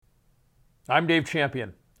I'm Dave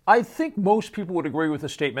Champion. I think most people would agree with the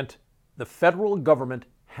statement, the federal government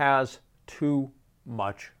has too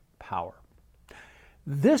much power.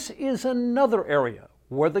 This is another area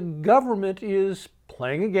where the government is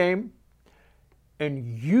playing a game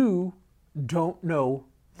and you don't know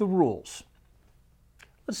the rules.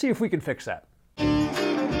 Let's see if we can fix that.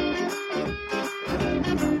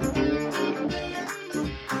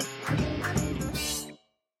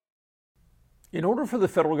 In order for the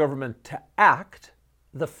federal government to act,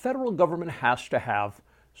 the federal government has to have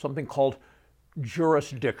something called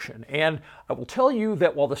jurisdiction. And I will tell you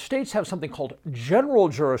that while the states have something called general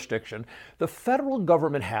jurisdiction, the federal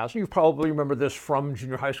government has, and you probably remember this from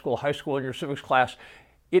junior high school in your civics class,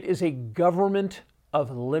 it is a government of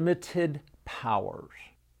limited powers.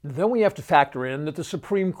 Then we have to factor in that the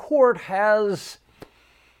Supreme Court has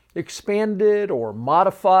expanded or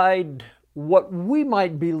modified what we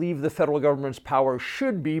might believe the federal government's power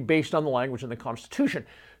should be based on the language in the Constitution.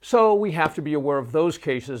 So we have to be aware of those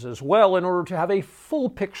cases as well in order to have a full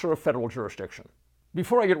picture of federal jurisdiction.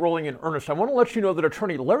 Before I get rolling in earnest, I want to let you know that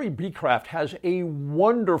attorney Larry Becraft has a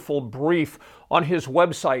wonderful brief on his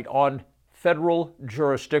website on federal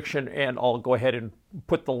jurisdiction, and I'll go ahead and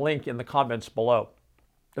put the link in the comments below.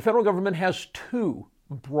 The federal government has two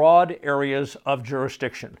broad areas of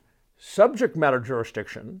jurisdiction: subject matter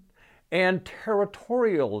jurisdiction and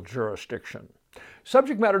territorial jurisdiction.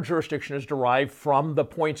 Subject matter jurisdiction is derived from the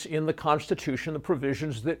points in the Constitution, the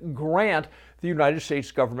provisions that grant the United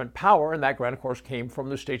States government power, and that grant, of course, came from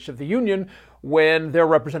the states of the Union when their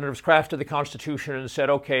representatives crafted the Constitution and said,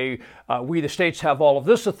 okay, we the states have all of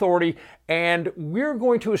this authority, and we're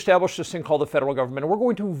going to establish this thing called the federal government, and we're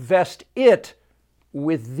going to vest it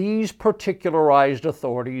with these particularized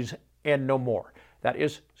authorities and no more. That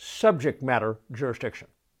is subject matter jurisdiction.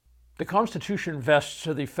 The Constitution vests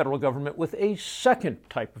the federal government with a second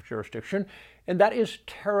type of jurisdiction, and that is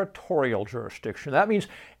territorial jurisdiction. That means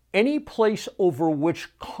any place over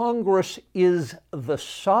which Congress is the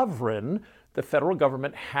sovereign, the federal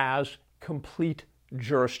government has complete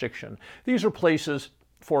jurisdiction. These are places,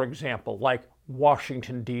 for example, like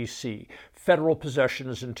Washington, D.C., federal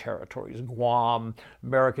possessions and territories, Guam,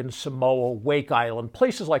 American Samoa, Wake Island,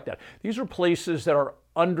 places like that. These are places that are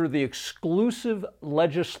under the exclusive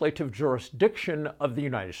legislative jurisdiction of the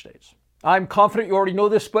United States. I'm confident you already know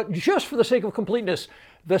this, but just for the sake of completeness,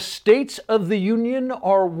 the states of the Union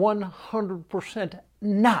are 100%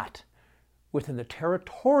 not within the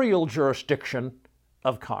territorial jurisdiction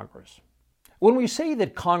of Congress. When we say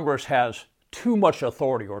that Congress has too much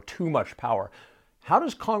authority or too much power, how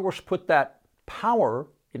does Congress put that power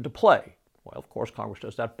into play? Well, of course, Congress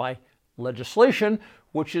does that by legislation,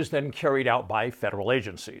 which is then carried out by federal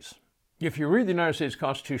agencies. If you read the United States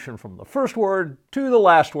Constitution from the first word to the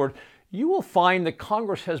last word, you will find that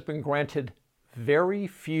Congress has been granted very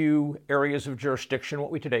few areas of jurisdiction,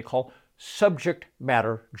 what we today call subject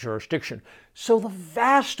matter jurisdiction. So the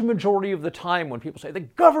vast majority of the time when people say the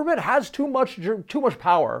government has too much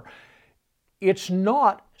power, it's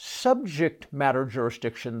not subject matter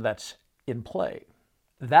jurisdiction that's in play.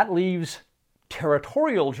 That leaves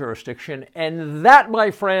territorial jurisdiction, and that, my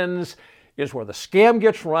friends, is where the scam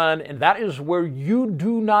gets run, and that is where you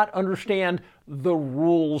do not understand the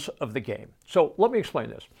rules of the game. So let me explain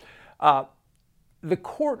this. The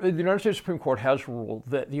United States Supreme Court has ruled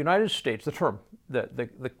that the United States,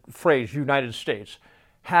 the phrase United States,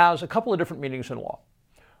 has a couple of different meanings in law.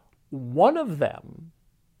 One of them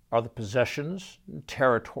are the possessions and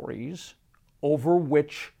territories over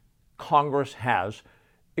which Congress has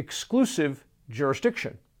exclusive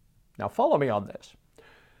jurisdiction. Now follow me on this.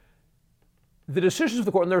 The decisions of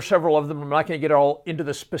the court, and there are several of them, I'm not going to get all into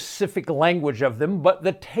the specific language of them, but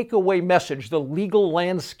the takeaway message, the legal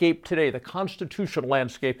landscape today, the constitutional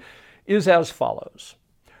landscape, is as follows.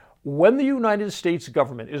 When the United States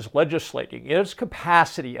government is legislating in its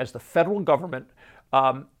capacity as the federal government,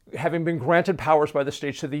 having been granted powers by the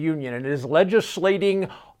states of the Union, and is legislating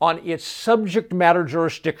on its subject matter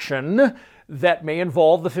jurisdiction that may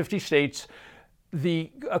involve the 50 states,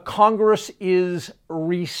 the Congress is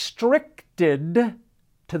restricted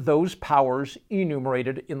to those powers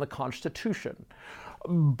enumerated in the Constitution.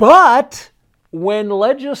 But when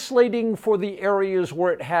legislating for the areas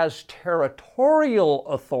where it has territorial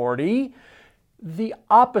authority, the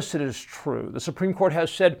opposite is true. The Supreme Court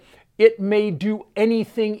has said it may do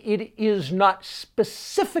anything it is not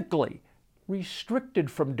specifically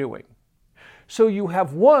restricted from doing. So you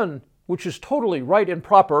have one which is totally right and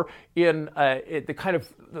proper in the kind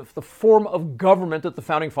of the form of government that the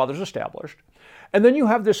Founding Fathers established. And then you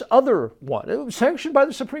have this other one, sanctioned by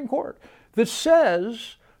the Supreme Court, that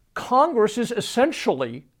says Congress is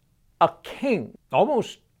essentially a king,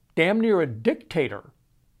 almost damn near a dictator,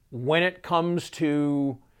 when it comes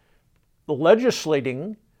to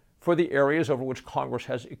legislating for the areas over which Congress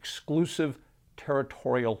has exclusive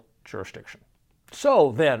territorial jurisdiction.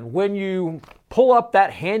 So then, when you pull up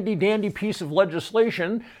that handy-dandy piece of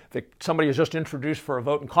legislation that somebody has just introduced for a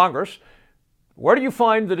vote in Congress, where do you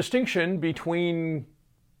find the distinction between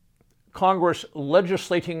Congress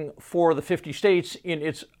legislating for the 50 states in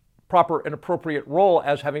its proper and appropriate role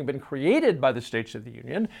as having been created by the states of the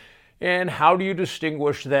Union, and how do you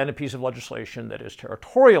distinguish then a piece of legislation that is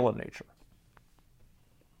territorial in nature?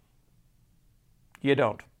 You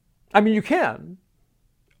don't. I mean, you can,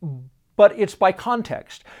 but it's by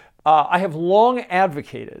context. I have long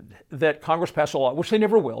advocated that Congress pass a law, which they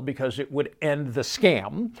never will because it would end the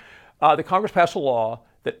scam, that Congress pass a law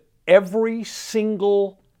that every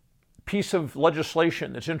single piece of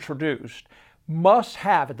legislation that's introduced must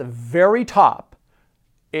have at the very top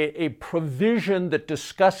a provision that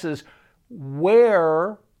discusses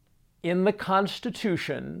where in the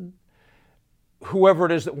Constitution whoever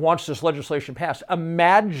it is that wants this legislation passed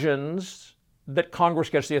imagines that Congress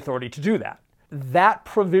gets the authority to do that. That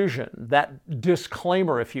provision, that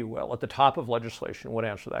disclaimer, if you will, at the top of legislation would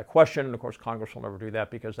answer that question. And of course, Congress will never do that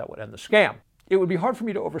because that would end the scam. It would be hard for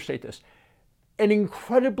me to overstate this. An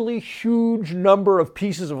incredibly huge number of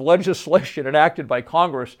pieces of legislation enacted by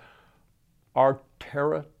Congress are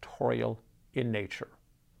territorial in nature.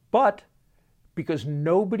 But because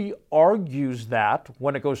nobody argues that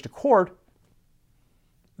when it goes to court,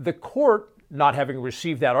 the court, not having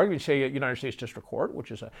received that argument, say a United States District Court, which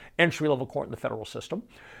is an entry-level court in the federal system,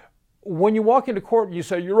 when you walk into court and you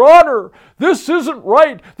say, Your Honor, this isn't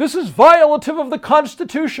right, this is violative of the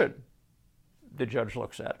Constitution, the judge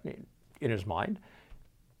looks at me in his mind,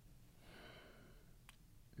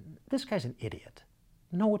 this guy's an idiot.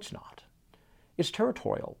 No, it's not. It's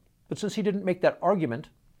territorial. But since he didn't make that argument,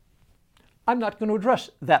 I'm not going to address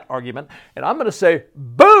that argument. And I'm going to say,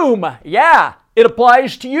 boom, yeah, it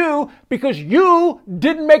applies to you because you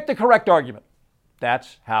didn't make the correct argument.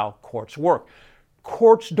 That's how courts work.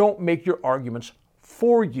 Courts don't make your arguments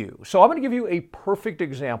for you. So I'm going to give you a perfect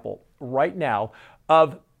example right now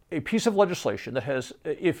of a piece of legislation that has,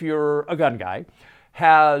 if you're a gun guy,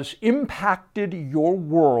 has impacted your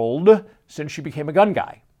world since you became a gun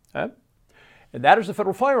guy. Okay? And that is the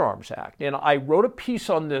Federal Firearms Act. And I wrote a piece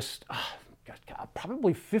on this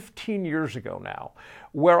probably 15 years ago now,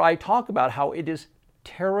 where I talk about how it is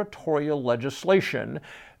territorial legislation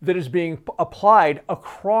that is being applied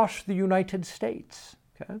across the United States.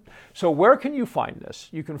 Okay? So where can you find this?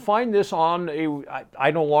 You can find this on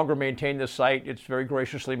I no longer maintain this site. It's very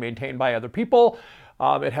graciously maintained by other people.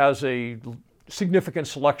 It has a significant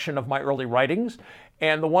selection of my early writings.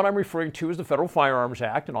 And the one I'm referring to is the Federal Firearms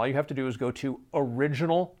Act. And all you have to do is go to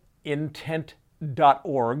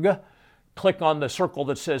originalintent.org, click on the circle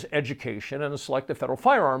that says education, and select the Federal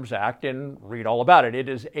Firearms Act and read all about it. It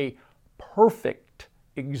is a perfect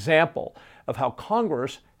example of how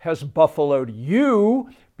Congress has buffaloed you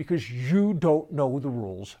because you don't know the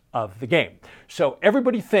rules of the game. So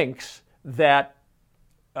everybody thinks that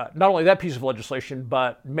not only that piece of legislation,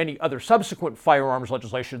 but many other subsequent firearms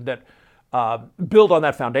legislation that build on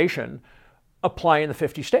that foundation apply in the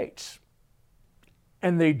 50 states.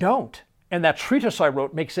 And they don't. And that treatise I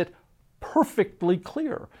wrote makes it perfectly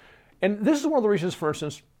clear. And this is one of the reasons, for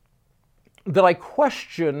instance, that I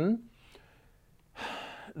question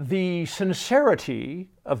the sincerity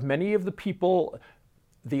of many of the people,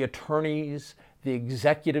 the attorneys, the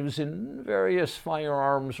executives in various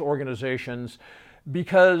firearms organizations,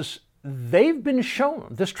 because they've been shown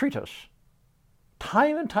this treatise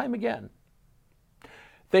time and time again.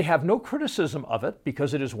 They have no criticism of it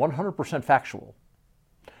because it is 100% factual.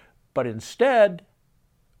 But instead,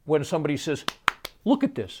 when somebody says, look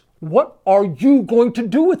at this, what are you going to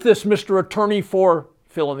do with this, Mr. Attorney for,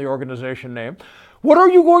 fill in the organization name, what are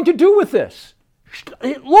you going to do with this?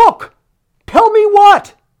 Look, tell me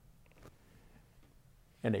what?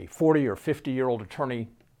 And a 40 or 50-year-old attorney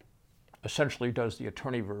essentially does the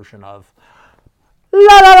attorney version of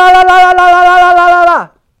la la la la la la la la la la la.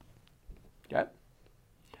 Okay?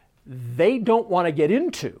 They don't want to get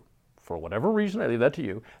into, for whatever reason, I leave that to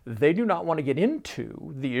you, they do not want to get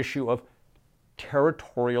into the issue of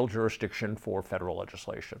territorial jurisdiction for federal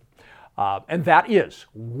legislation. And that is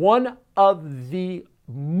one of the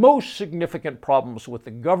most significant problems with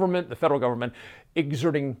the government, the federal government,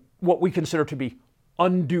 exerting what we consider to be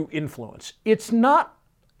undue influence. It's not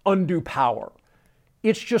undue power.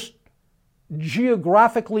 It's just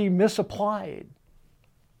geographically misapplied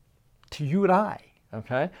to you and I,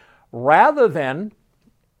 okay? Rather than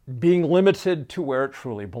being limited to where it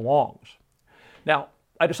truly belongs. Now,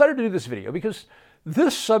 I decided to do this video because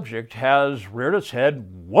this subject has reared its head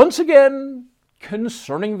once again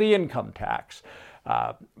concerning the income tax.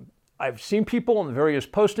 I've seen people in the various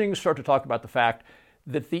postings start to talk about the fact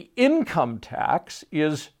that the income tax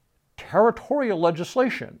is territorial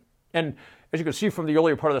legislation. And as you can see from the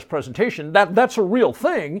earlier part of this presentation, that's a real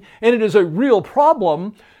thing, and it is a real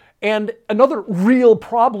problem. And another real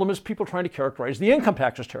problem is people trying to characterize the income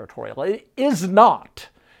tax as territorial. It is not.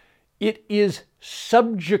 It is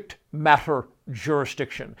subject matter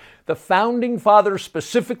jurisdiction. The Founding Fathers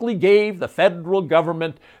specifically gave the federal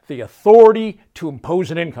government the authority to impose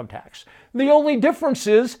an income tax. The only difference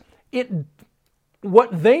is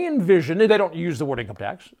what they envision, they don't use the word income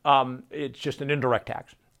tax, it's just an indirect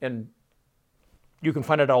tax. And you can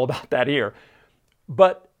find out all about that here.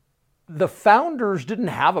 But the founders didn't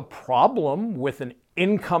have a problem with an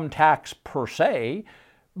income tax per se,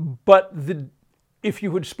 but if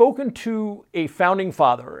you had spoken to a founding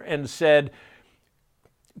father and said,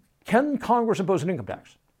 can Congress impose an income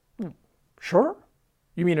tax? Sure.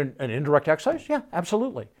 You mean an indirect excise? Yeah,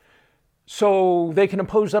 absolutely. So they can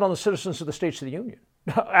impose that on the citizens of the states of the Union?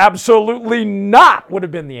 Absolutely not, would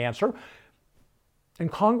have been the answer.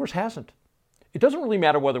 And Congress hasn't. It doesn't really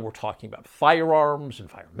matter whether we're talking about firearms,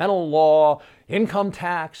 environmental law, income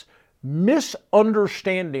tax.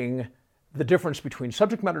 Misunderstanding the difference between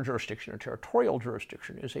subject matter jurisdiction and territorial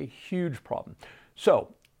jurisdiction is a huge problem.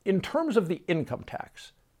 So, in terms of the income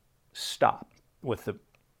tax, stop with the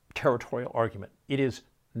territorial argument. It is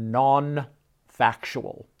non-factual.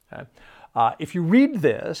 Okay? If you read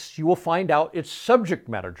this, you will find out it's subject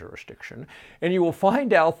matter jurisdiction, and you will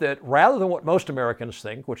find out that rather than what most Americans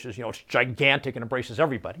think, which is, it's gigantic and embraces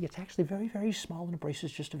everybody, it's actually very, very small and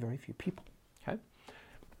embraces just a very few people. Okay?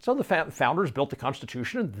 So the founders built the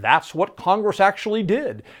Constitution, and that's what Congress actually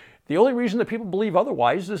did. The only reason that people believe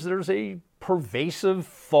otherwise is there's a pervasive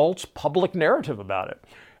false public narrative about it.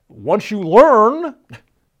 Once you learn,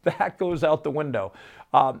 that goes out the window.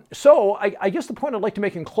 So I guess the point I'd like to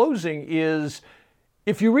make in closing is,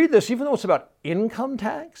 if you read this, even though it's about income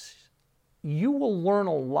tax, you will learn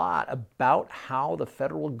a lot about how the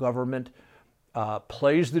federal government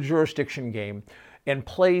plays the jurisdiction game and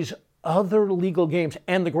plays other legal games.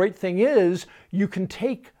 And the great thing is, you can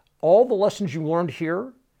take all the lessons you learned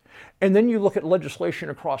here, and then you look at legislation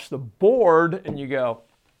across the board and you go,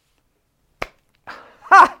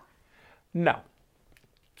 ha! No,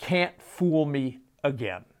 can't fool me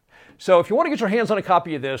again. So if you want to get your hands on a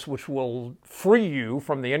copy of this, which will free you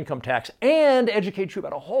from the income tax and educate you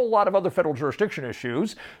about a whole lot of other federal jurisdiction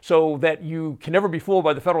issues so that you can never be fooled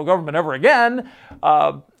by the federal government ever again,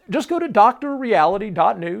 just go to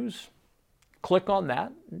drreality.news, click on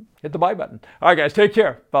that, hit the buy button. All right, guys, take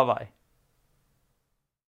care. Bye-bye.